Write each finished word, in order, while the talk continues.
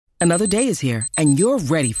Another day is here, and you're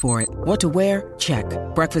ready for it. What to wear? Check.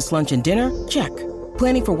 Breakfast, lunch, and dinner? Check.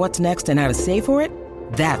 Planning for what's next and how to save for it?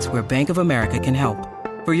 That's where Bank of America can help.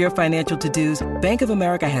 For your financial to-dos, Bank of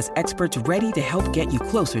America has experts ready to help get you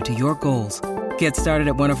closer to your goals. Get started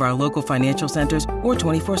at one of our local financial centers or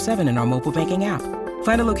 24/7 in our mobile banking app.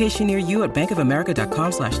 Find a location near you at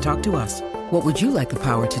bankofamerica.com/talktous. What would you like the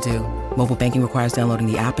power to do? Mobile banking requires downloading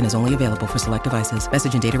the app and is only available for select devices.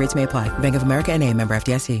 Message and data rates may apply. Bank of America N.A., member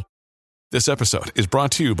FDIC. This episode is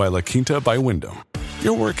brought to you by La Quinta by Wyndham.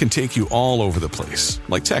 Your work can take you all over the place,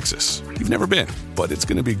 like Texas. You've never been, but it's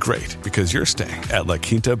going to be great because you're staying at La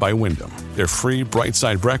Quinta by Wyndham. Their free Bright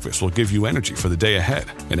Side breakfast will give you energy for the day ahead.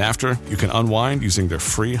 And after, you can unwind using their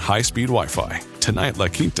free high-speed Wi-Fi. Tonight, La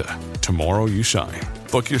Quinta. Tomorrow, you shine.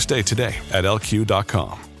 Book your stay today at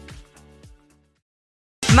LQ.com.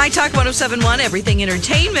 My Talk 1071, everything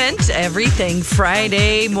entertainment, everything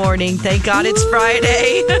Friday morning. Thank God it's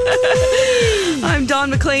Friday. I'm Dawn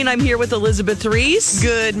McClain. I'm here with Elizabeth Reese.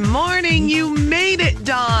 Good morning. You made it,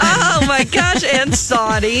 Dawn. Oh, my gosh. And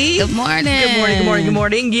Saudi. Good morning. Good morning, good morning, good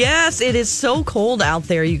morning. Yes, it is so cold out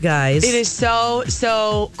there, you guys. It is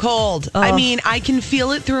so cold. Oh. I mean, I can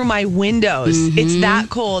feel it through my windows. Mm-hmm. It's that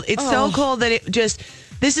cold. It's so cold that it just...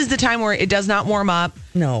 This is the time where it does not warm up.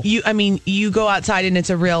 No. You go outside and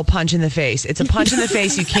it's a real punch in the face. It's a punch in the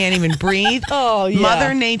face. You can't even breathe. Oh, yeah.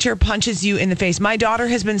 Mother Nature punches you in the face. My daughter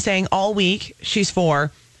has been saying all week, she's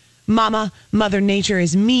 4, Mama, Mother Nature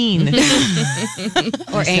is mean.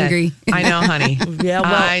 Or angry. I know, honey. Yeah,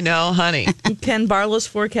 well, I know, honey. Ken Barlow's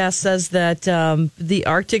forecast says that the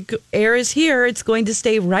Arctic air is here. It's going to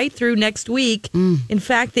stay right through next week. In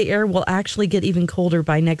fact, the air will actually get even colder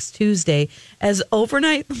by next Tuesday as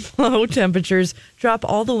overnight low temperatures drop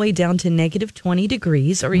all the way down to negative 20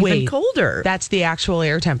 degrees or even colder. That's the actual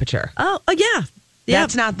air temperature. Oh, yeah.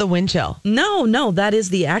 That's not the wind chill. No, that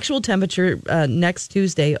is the actual temperature next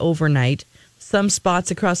Tuesday overnight. Some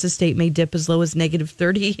spots across the state may dip as low as negative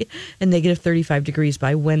 30 and negative 35 degrees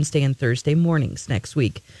by Wednesday and Thursday mornings next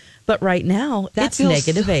week. But right now, it's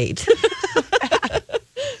negative 8.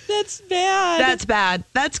 That's bad. That's bad.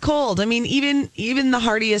 That's cold. I mean, even the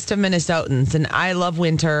hardiest of Minnesotans, and I love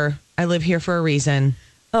winter. I live here for a reason.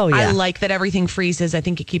 Oh, yeah. I like that everything freezes. I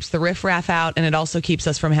think it keeps the riffraff out, and it also keeps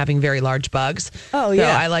us from having very large bugs. Oh,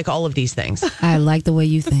 yeah. So I like all of these things. I like the way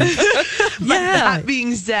you think. But that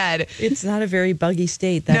being said, it's not a very buggy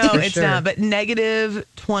state. That's for sure. No, it's not. But negative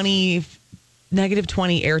 20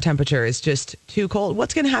 air temperature is just too cold.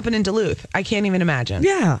 What's going to happen in Duluth? I can't even imagine.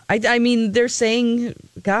 Yeah. I mean, they're saying,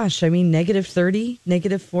 negative 30,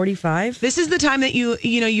 negative 45. This is the time that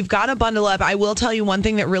you've got to bundle up. I will tell you one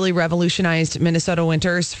thing that really revolutionized Minnesota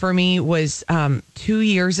winters for me was 2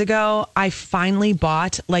 years ago, I finally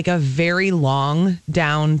bought like a very long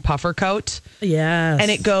down puffer coat. Yes.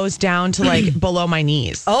 And it goes down to like below my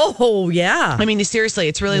knees. Oh, yeah. I mean, seriously,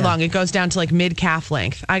 it's really long. It goes down to like mid calf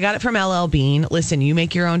length. I got it from LL Bean. Listen, you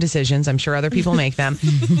make your own decisions. I'm sure other people make them.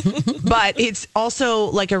 But it's also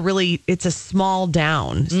like it's a small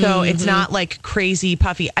down. So it's not like crazy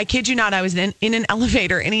puffy. I kid you not. I was in an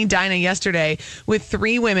elevator in Edina yesterday with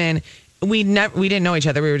 3 women. We didn't know each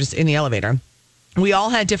other. We were just in the elevator. We all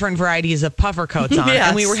had different varieties of puffer coats on,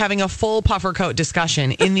 and we were having a full puffer coat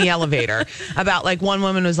discussion in the elevator about like one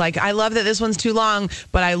woman was like, I love that this one's too long,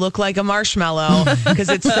 but I look like a marshmallow because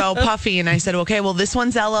it's so puffy. And I said, okay, well, this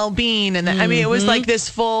one's LL Bean. And then, I mean, it was like this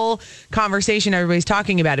full conversation. Everybody's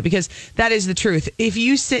talking about it because that is the truth. If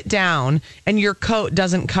you sit down and your coat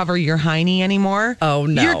doesn't cover your hiney anymore, oh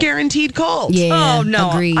no, you're guaranteed cold. Yeah, oh no,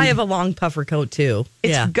 agreed. I have a long puffer coat too.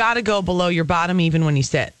 It's got to go below your bottom even when you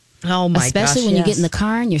sit. Oh my gosh. Especially when you get in the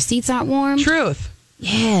car and your seats aren't warm. Truth.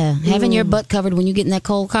 Yeah. Having your butt covered when you get in that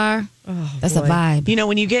cold car. Oh, that's a vibe. You know,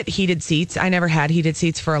 when you get heated seats, I never had heated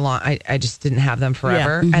seats for a long, I just didn't have them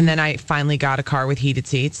forever. Yeah. Mm-hmm. And then I finally got a car with heated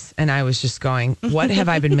seats and I was just going, what have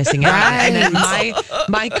I been missing out on? And then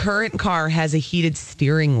my current car has a heated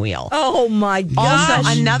steering wheel. Oh my gosh.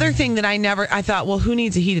 Also, another thing that I thought, well, who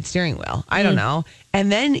needs a heated steering wheel? I don't know.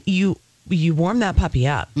 And then you warm that puppy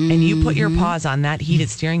up and you put your paws on that heated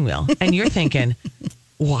steering wheel and you're thinking,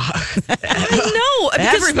 wow. I know.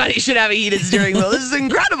 Everybody should have a heated steering wheel. This is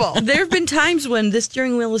incredible. There have been times when this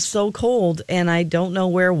steering wheel is so cold and I don't know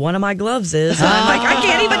where one of my gloves is. And I'm like, I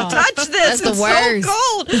can't even touch this. That's the worst. So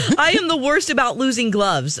cold. I am the worst about losing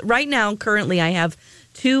gloves. Right now, currently, I have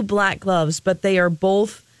 2 black gloves, but they are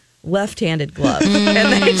both left-handed gloves and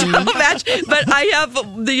they don't match, but I have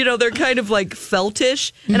they're kind of like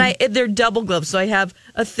feltish and they're double gloves, so I have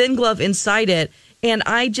a thin glove inside it and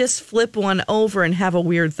I just flip one over and have a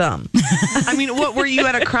weird thumb. I mean, what, were you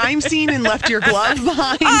at a crime scene and left your glove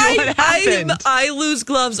behind? What happened? I lose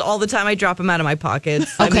gloves all the time. I drop them out of my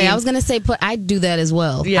pockets. Okay, I was going to say, I do that as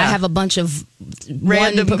well. Yeah. I have a bunch of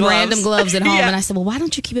Random gloves at home, Yeah. and I said, well, why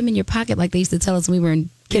don't you keep them in your pocket like they used to tell us when we were in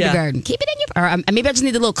kindergarten? Keep it in your, or maybe I just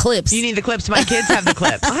need the little clips. You need the clips. My kids have the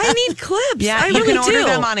clips. I need clips. Yeah, I you really can order do.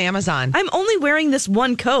 them on Amazon. I'm only wearing this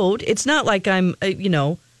one coat. It's not like I'm, I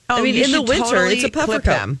mean, you in the should winter, totally it's a puffer clip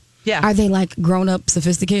coat. them. Yeah. Are they like grown-up,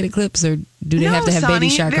 sophisticated clips, or do they have to have Sonny, Baby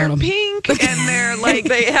Shark they're on them? pink and they're like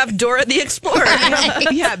They have Dora the Explorer.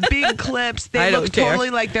 yeah, big clips. I They don't look care.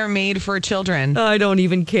 totally like they're made for children. I don't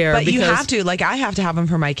even care. But you because- have to. Like, I have to have them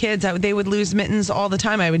for my kids. They would lose mittens all the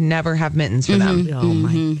time. I would never have mittens for them. Oh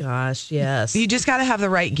my gosh, yes. You just got to have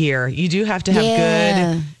the right gear. You do have to have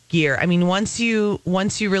Yeah. good gear. I mean, once you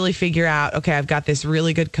really figure out, okay, I've got this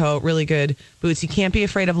really good coat, really good boots. You can't be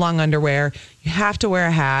afraid of long underwear. You have to wear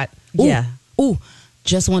a hat. Yeah. Ooh,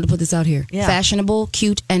 just wanted to put this out here. Yeah. Fashionable,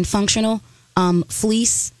 cute, and functional.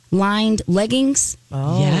 Fleece lined leggings.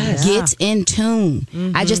 Oh, Yes. yeah. Get in tune.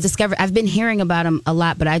 I just discovered. I've been hearing about them a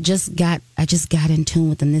lot, but I just got in tune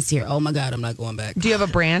with them this year. Oh my God, I'm not going back. Do you have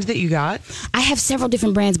a brand that you got? I have several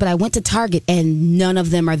different brands, but I went to Target and none of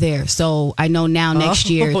them are there. So I know now next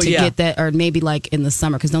year to yeah. get that, or maybe like in the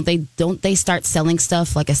summer, because don't they start selling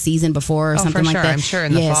stuff like a season before or something for like sure. that? I'm sure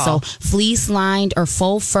in the fall. So fleece lined or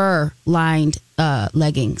faux fur lined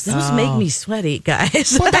leggings. Those make me sweaty,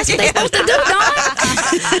 guys. Well, that's what they're supposed to do, Dawn.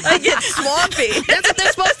 I get swampy. That's what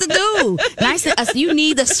they're supposed to do. And I said, you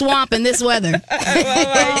need the swamp in this weather.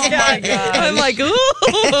 Oh my God. I'm like,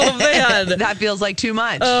 oh man. That feels like too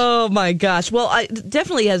much. Oh my gosh. Well,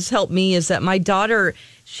 definitely has helped me is that my daughter,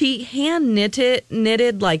 she hand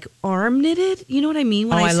knitted like arm knitted. You know what I mean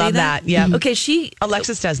when I say love that. Yeah. Okay.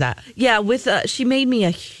 Alexis does that. Yeah. She made me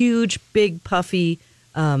a huge, big, puffy,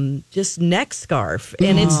 just neck scarf,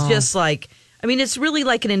 and it's just like. I mean, it's really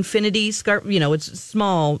like an infinity scarf. It's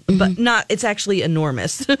small, but not. It's actually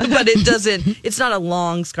enormous, but it's not a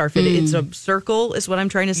long scarf. It's a circle, is what I'm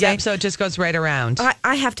trying to say. Yep, so it just goes right around.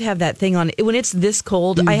 I have to have that thing on. When it's this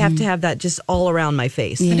cold, I have to have that just all around my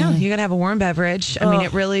face. Yeah. I know. You got to have a warm beverage. I mean,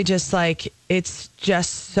 it really just it's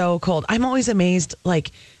just so cold. I'm always amazed.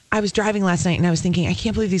 Like, I was driving last night and I was thinking, I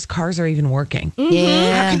can't believe these cars are even working. How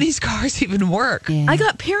Yeah. can these cars even work? Yeah. I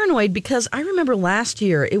got paranoid because I remember last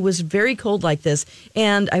year it was very cold like this,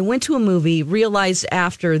 and I went to a movie, realized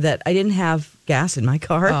after that I didn't have gas in my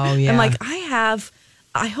car. Oh, yeah. I'm like,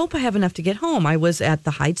 I hope I have enough to get home. I was at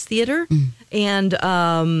the Heights Theater, and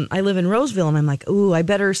I live in Roseville, and I'm like, ooh, I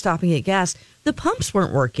better stop and get gas. The pumps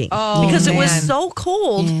weren't working because it was man. so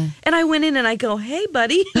cold. Yeah. And I went in and I go, hey,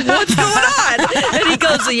 buddy, what's going on? And he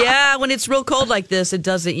goes, yeah, when it's real cold like this,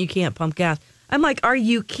 you can't pump gas. I'm like, are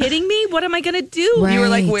you kidding me? What am I going to do? Right. You were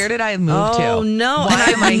like, where did I move to? Oh, no. Why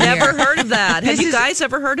And am I I've never here? heard of that. Have This you is- guys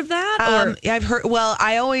ever heard of that? Yeah, I've heard. Well,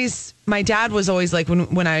 my dad was always like,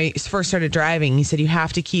 when I first started driving, he said you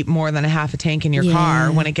have to keep more than a half a tank in your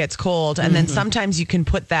car when it gets cold, and then sometimes you can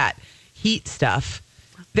put that heat stuff.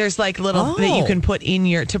 There's like little that you can put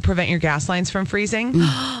in to prevent your gas lines from freezing.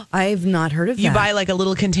 I've not heard of that. You buy like a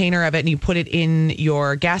little container of it and you put it in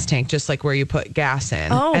your gas tank, just like where you put gas in.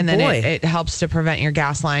 Oh, and then boy. it helps to prevent your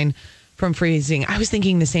gas line from freezing. I was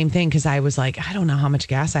thinking the same thing because I was like, I don't know how much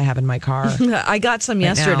gas I have in my car. I got some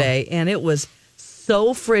yesterday, and it was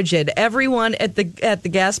so frigid. Everyone at the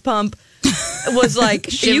gas pump was like,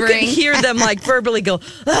 you could Shivering. hear them like verbally go,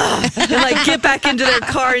 and like get back into their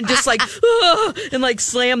car and just like, and like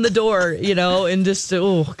slam the door, and just,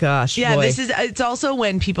 oh gosh. Yeah, boy. it's also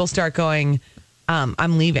when people start going,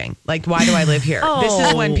 I'm leaving. Like, why do I live here? This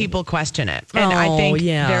is when people question it. And I think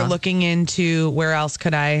yeah. they're looking into where else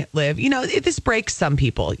could I live? This breaks some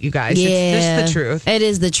people, you guys. Yeah. It's just the truth. It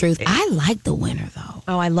is the truth. I like the winter though.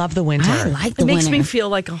 Oh, I love the winter. I like the It makes winter. me feel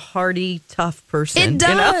like a hardy, tough person. It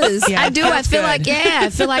does. Yeah, I it do. feels I feel good. I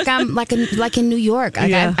feel like I'm like in New York.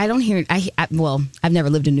 Yeah. I don't hear. Well, I've never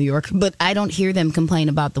lived in New York, but I don't hear them complain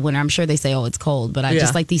about the winter. I'm sure they say, "Oh, it's cold," but I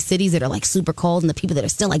just like these cities that are like super cold, and the people that are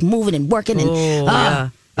still like moving and working and Yeah.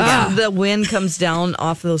 The wind comes down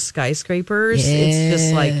off those skyscrapers. It's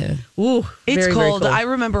just like, ooh, It's very, very cold. I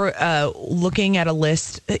remember looking at a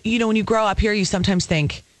list. When you grow up here, you sometimes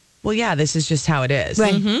think, well, yeah, this is just how it is.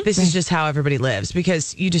 Right. This is just how everybody lives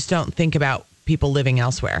because you just don't think about people living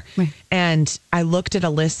elsewhere. Right. And I looked at a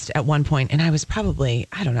list at one point, and I was probably,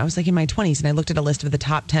 I don't know, I was like in my 20s, and I looked at a list of the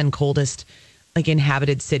top 10 coldest like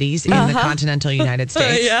inhabited cities in the continental United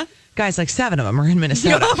States. Yeah. Guys, like 7 of them are in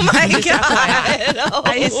Minnesota. Oh my Just God.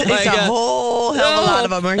 FYI. It's a whole hell of a lot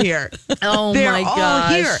of them are here. Oh They're my all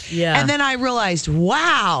gosh. here. Yeah. And then I realized,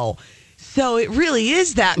 wow, So it really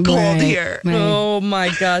is that cold here. Right. Oh my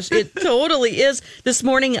gosh, it totally is. This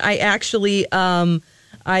morning, I actually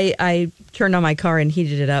I turned on my car and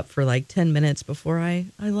heated it up for like 10 minutes before I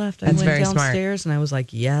left. I That's went very smart. downstairs and I was like,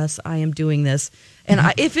 yes, I am doing this. And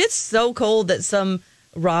if it's so cold that some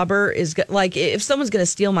robber is like, if someone's going to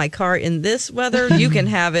steal my car in this weather, you can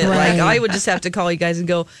have it. Right. Like, I would just have to call you guys and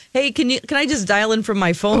go, hey, can I just dial in from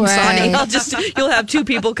my phone, Right. Sonny? You'll have two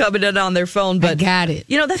people coming in on their phone. But got it.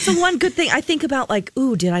 You know, that's the one good thing I think about. Like,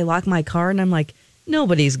 ooh, did I lock my car? And I'm like,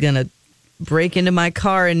 nobody's gonna break into my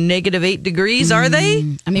car in -8 degrees, are they?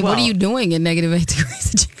 I mean, what Well- are you doing in -8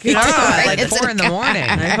 degrees? Like 4 in the morning.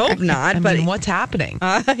 I hope not. I But mean, what's happening?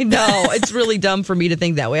 I know it's really dumb for me to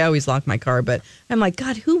think that way. I always lock my car, but I'm like,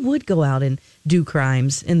 God, who would go out and do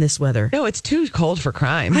crimes in this weather? No, it's too cold for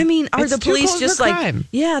crime. I mean, are It's the too police cold just for like, crime.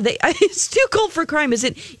 yeah, it's too cold for crime. Is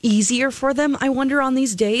it easier for them, I wonder, on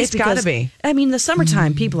these days? It's gotta Because, be. I mean, the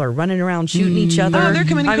summertime, people are running around shooting each other. Oh, they're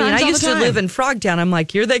committing I mean, crimes I all used the to time. live in Frogtown. I'm like,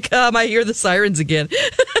 here they come. I hear the sirens again.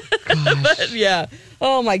 But yeah.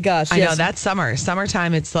 Oh, my gosh. I yes. know that's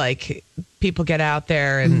summertime. It's like people get out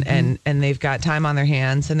there and they've got time on their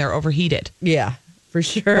hands and they're overheated. Yeah, for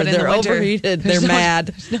sure. But in the They're winter, overheated. They're there's mad.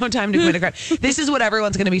 There's no time to commit a crime. This is what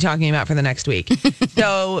everyone's going to be talking about for the next week.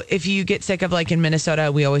 So if you get sick of, like in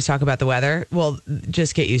Minnesota, we always talk about the weather. Well,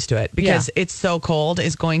 just get used to it because it's so cold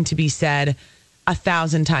is going to be said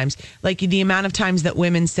 1,000 times. Like the amount of times that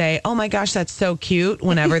women say, oh my gosh, that's so cute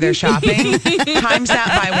whenever they're shopping, times that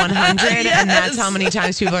by 100. And that's how many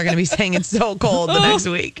times people are going to be saying it's so cold the next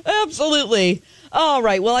week. Absolutely. All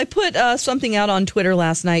right. Well, I put something out on Twitter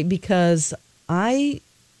last night because I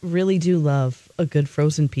really do love a good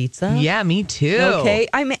frozen pizza. Yeah, me too. Okay.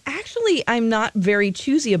 I'm not very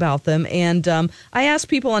choosy about them. And I asked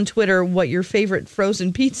people on Twitter what your favorite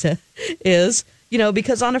frozen pizza is, you know,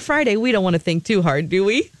 because on a Friday, we don't want to think too hard, do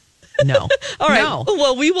we? No. All right. No.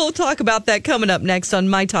 Well, we will talk about that coming up next on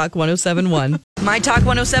My Talk 1071. My Talk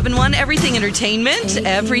 1071, everything entertainment,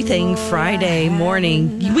 everything Friday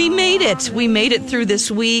morning. We made it. We made it through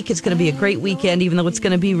this week. It's going to be a great weekend, even though it's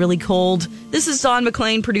going to be really cold. This is Don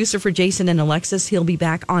McLean, producer for Jason and Alexis. He'll be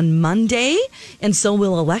back on Monday, and so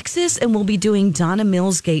will Alexis, and we'll be doing Donna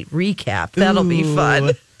Millsgate recap. That'll be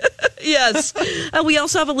fun. Yes. We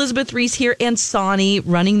also have Elizabeth Reese here and Sonny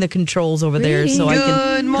running the controls over there so I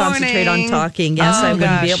can Good concentrate on morning. talking. Yes, Oh, I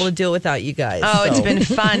wouldn't be gosh. able to do it without you guys. Oh, it's so. been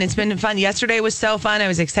fun. It's been fun. Yesterday was so fun. I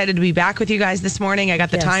was excited to be back with you guys this morning. I got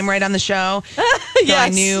the Yes. time right on the show. So I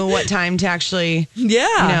Yes. knew what time to actually,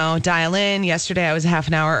 Yeah. dial in. Yesterday I was half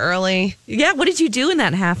an hour early. Yeah, what did you do in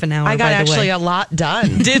that half an hour? I got by the actually way? a lot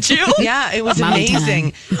done. Did you? Yeah, it was Mom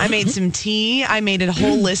amazing. I made some tea. I made a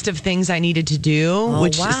whole list of things I needed to do,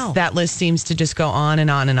 which wow. that list seems to just go on and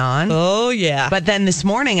on and on. Oh, yeah. But then this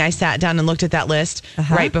morning, I sat down and looked at that list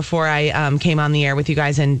right before I came on the air with you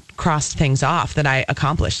guys and crossed things off that I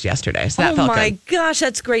accomplished yesterday. So that oh felt my good. gosh,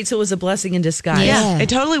 that's great. So it was a blessing in disguise. Yeah. It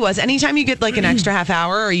totally was. Anytime you get like an extra half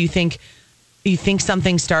hour, or you think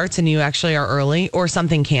something starts and you actually are early, or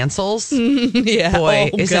something cancels, Yeah.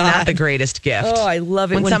 boy, Oh, isn't God. that the greatest gift? Oh, I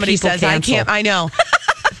love it when somebody people says, cancel. "I can't." I know.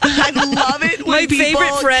 I love it. When My favorite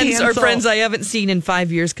people friends are cancel. friends I haven't seen in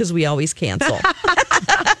 5 years because we always cancel.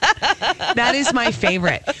 That is my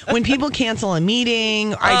favorite. When people cancel a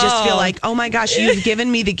meeting, I just feel like, oh my gosh, you've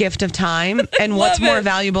given me the gift of time. And what's Love more it.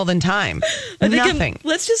 valuable than time? I think Nothing.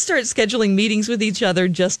 let's just start scheduling meetings with each other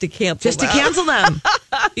just to cancel. Just to them. cancel them.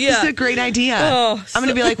 Yeah. This is a great idea. Oh, I'm going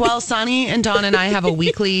to be like, well, Sonny and Dawn and I have a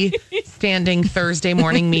weekly standing Thursday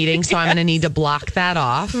morning meeting, so I'm going to need to block that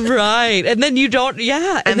off. Right. And then you don't,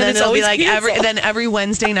 yeah. And then it's it'll be always like canceled. every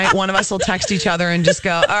Wednesday night, one of us will text each other and just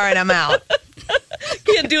go, all right, I'm out.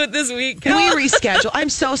 Can't do it this week. Can we reschedule? I'm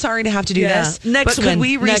so sorry to have to do this. Next but could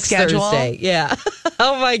we next reschedule? Thursday. Yeah.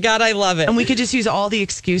 Oh my God, I love it. And we could just use all the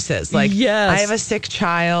excuses. Like, Yes. I have a sick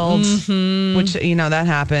child, which, that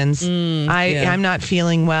happens. I'm not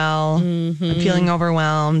feeling well. I'm feeling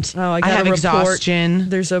overwhelmed. Oh, I I got have a report. exhaustion.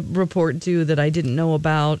 There's a report due that I didn't know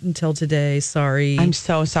about until today. Sorry. I'm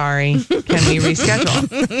so sorry. Can we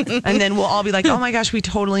reschedule? And then we'll all be like, oh my gosh, we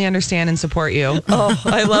totally understand and support you. Oh,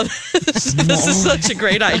 I love this. This is such a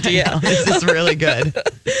great idea. This is really good.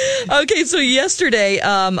 Okay, so yesterday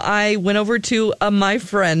I went over to my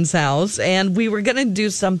friend's house and we were going to do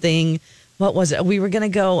something. What was it? We were going to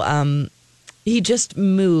go. He just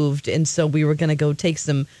moved, and so we were going to go take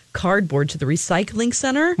some cardboard to the recycling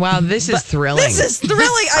center. Wow, this is thrilling. This is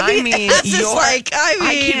thrilling. I mean, this is I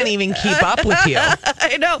can't even keep up with you.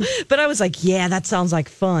 I know, but I was like, yeah, that sounds like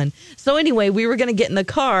fun. So anyway, we were going to get in the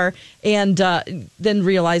car and then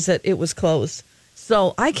realize that it was closed.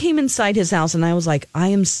 So I came inside his house and I was like, I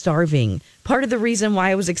am starving part of the reason why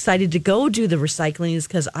I was excited to go do the recycling is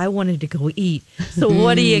because I wanted to go eat. So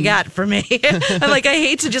what do you got for me? I'm like, I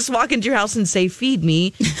hate to just walk into your house and say, feed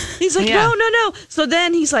me. He's like, no. So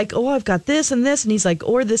then he's like, oh, I've got this and this. And he's like,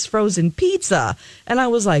 or this frozen pizza. And I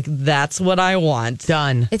was like, that's what I want.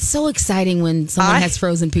 Done. It's so exciting when someone has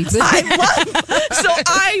frozen pizza. So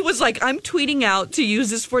I was like, I'm tweeting out to use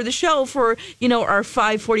this for the show for, our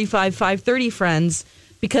 5:45, 5:30 friends,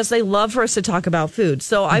 because they love for us to talk about food.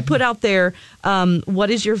 So I put out there,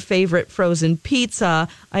 what is your favorite frozen pizza?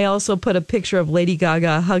 I also put a picture of Lady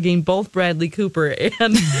Gaga hugging both Bradley Cooper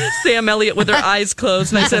and Sam Elliott with her eyes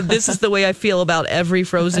closed. And I said, this is the way I feel about every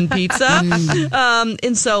frozen pizza.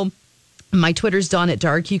 And so my Twitter's Dawn at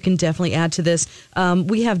Dark. You can definitely add to this.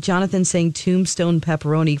 We have Jonathan saying Tombstone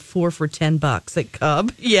pepperoni 4 for $10 at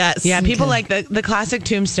Cub. Yes. Yeah, people like the classic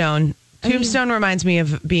Tombstone. Tombstone reminds me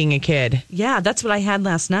of being a kid. Yeah, that's what I had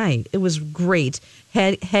last night. It was great.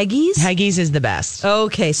 Heggies? Heggies is the best.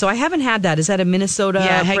 Okay, so I haven't had that. Is that a Minnesota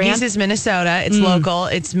brand? Heggies is Minnesota. It's local.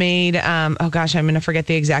 It's made, I'm going to forget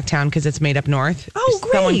the exact town because it's made up north. Oh,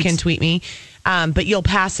 great. Someone can tweet me. But you'll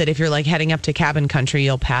pass it if you're like heading up to cabin country.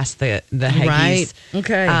 You'll pass the Heggies. Right.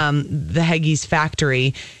 Okay. The Heggies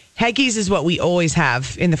factory. Heggies is what we always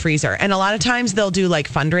have in the freezer. And a lot of times they'll do like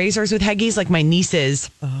fundraisers with Heggies. Like my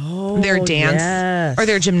nieces, their dance or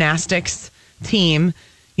their gymnastics team.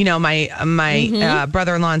 My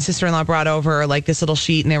brother-in-law and sister-in-law brought over like this little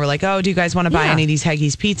sheet and they were like, oh, do you guys want to buy any of these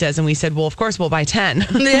Heggies pizzas? And we said, well, of course we'll buy 10.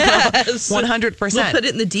 Yes. 100%. We'll put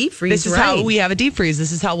it in the deep freeze. This is how we have a deep freeze.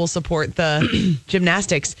 This is how we'll support the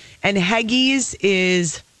gymnastics. And Heggies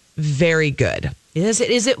is very good. Is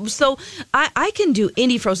it? So I can do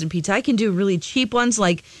any frozen pizza. I can do really cheap ones.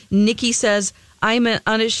 Like Nikki says, I'm an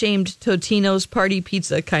unashamed Totino's party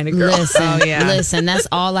pizza kind of girl. Listen, that's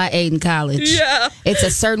all I ate in college. Yeah. It's a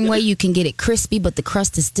certain way you can get it crispy, but the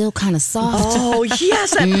crust is still kind of soft. Oh,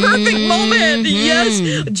 yes, that perfect moment.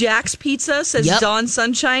 Yes. Jack's Pizza, says Dawn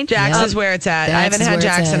Sunshine. Jack's is where it's at. I haven't had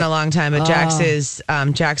Jack's in a long time, but Jack's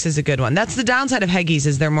is a good one. That's the downside of Heggies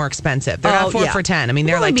is they're more expensive. They're not 4 for $10. I mean,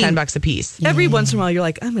 they're $10 a piece. Every once in a while, you're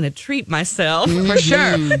like, I'm going to treat myself. For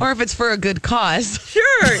sure. Or if it's for a good cause.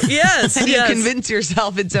 Sure, yes. And you convince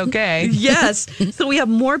yourself it's okay. Yes. So we have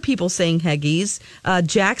more people saying Heggies.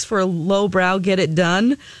 Jack's for a lowbrow, get it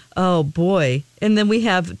done. Oh, boy. And then we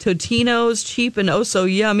have Totino's, cheap and oh so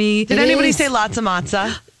yummy. Did anybody say lots of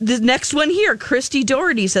matzah? The next one here, Christy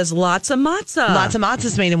Doherty says lots of matzah. Lots of matzah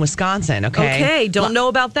is made in Wisconsin, okay? Okay, don't know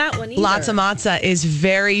about that one either. Lots of matzah is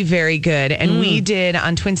very, very good. And we did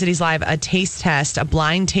on Twin Cities Live a taste test, a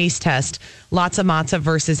blind taste test. Lots of matzah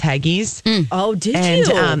versus Heggies. Oh, did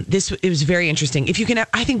you? And it was very interesting. If you can,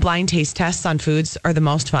 I think blind taste tests on foods are the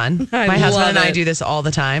most fun. My husband and I do this all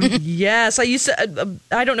the time. Yes, I used to.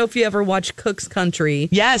 I don't know if you ever watch Cook's Country.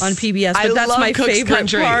 Yes, on PBS. But that's my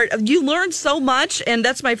favorite part. You learn so much, and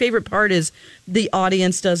that's my favorite part. Is the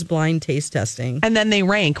audience does blind taste testing, and then they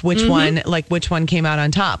rank which one, like which one came out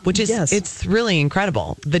on top. Which is it's really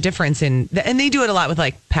incredible the difference and they do it a lot with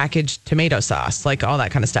like packaged tomato sauce, like all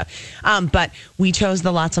that kind of stuff. But we chose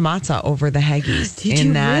the lots of matzah over the Heggies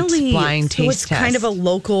in that blind taste test. So it's kind of a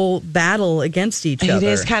local battle against each other.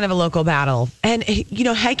 It is kind of a local battle. And,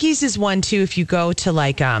 Heggies is one, too, if you go to,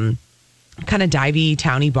 like, kind of divey,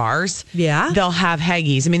 towny bars. Yeah. They'll have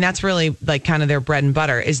Heggies. I mean, that's really, like, kind of their bread and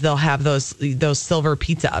butter is they'll have those silver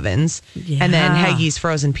pizza ovens. Yeah. And then Heggies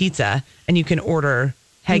frozen pizza. And you can order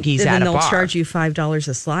Heggies at a bar. And then they'll charge you $5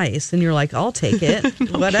 a slice. And you're like, I'll take it.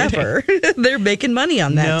 Whatever. They're making money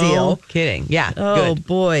on that deal. No kidding. Yeah. Oh, good.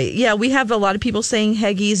 boy. Yeah, we have a lot of people saying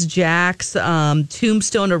Heggies, Jack's,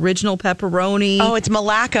 Tombstone original pepperoni. Oh, it's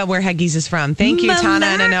Malacca where Heggies is from. Thank you, Tana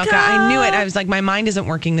and Anoka. I knew it. I was like, my mind isn't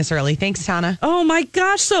working this early. Thanks, Tana. Oh, my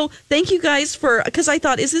gosh. So thank you guys because I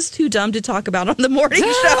thought, is this too dumb to talk about on the morning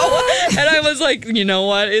show? And I was like, you know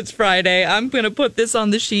what? It's Friday. I'm going to put this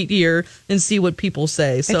on the sheet here and see what people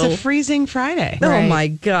say. So, it's a freezing Friday. Oh, my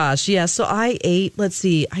gosh. Yeah. So I ate, let's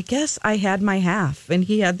see, I guess I had my half and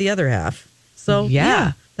he had the other half. So,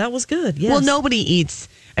 yeah that was good. Yes. Well, nobody eats.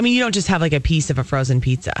 I mean, you don't just have like a piece of a frozen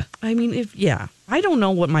pizza. I mean, I don't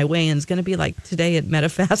know what my weigh-in's going to be like today at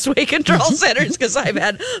MetaFast Weight Control Centers because I've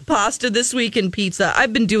had pasta this week and pizza.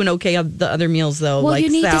 I've been doing okay on the other meals, though, well, like you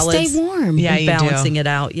need salads. to stay warm. Yeah, you balancing it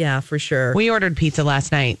out. Yeah, for sure. We ordered pizza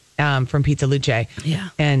last night from Pizza Luce. Yeah.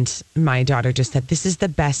 And my daughter just said, this is the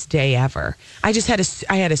best day ever. I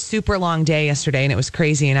had a super long day yesterday and it was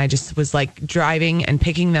crazy. And I just was like driving and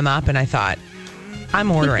picking them up. And I thought, I'm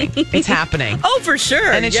ordering. It's happening. Oh, for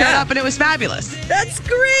sure. And it showed up and it was fabulous. That's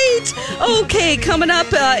great. Okay, coming up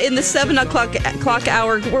in the 7 o'clock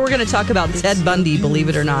hour, we're going to talk about Ted Bundy, believe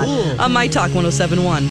it or not, on My Talk 107.1.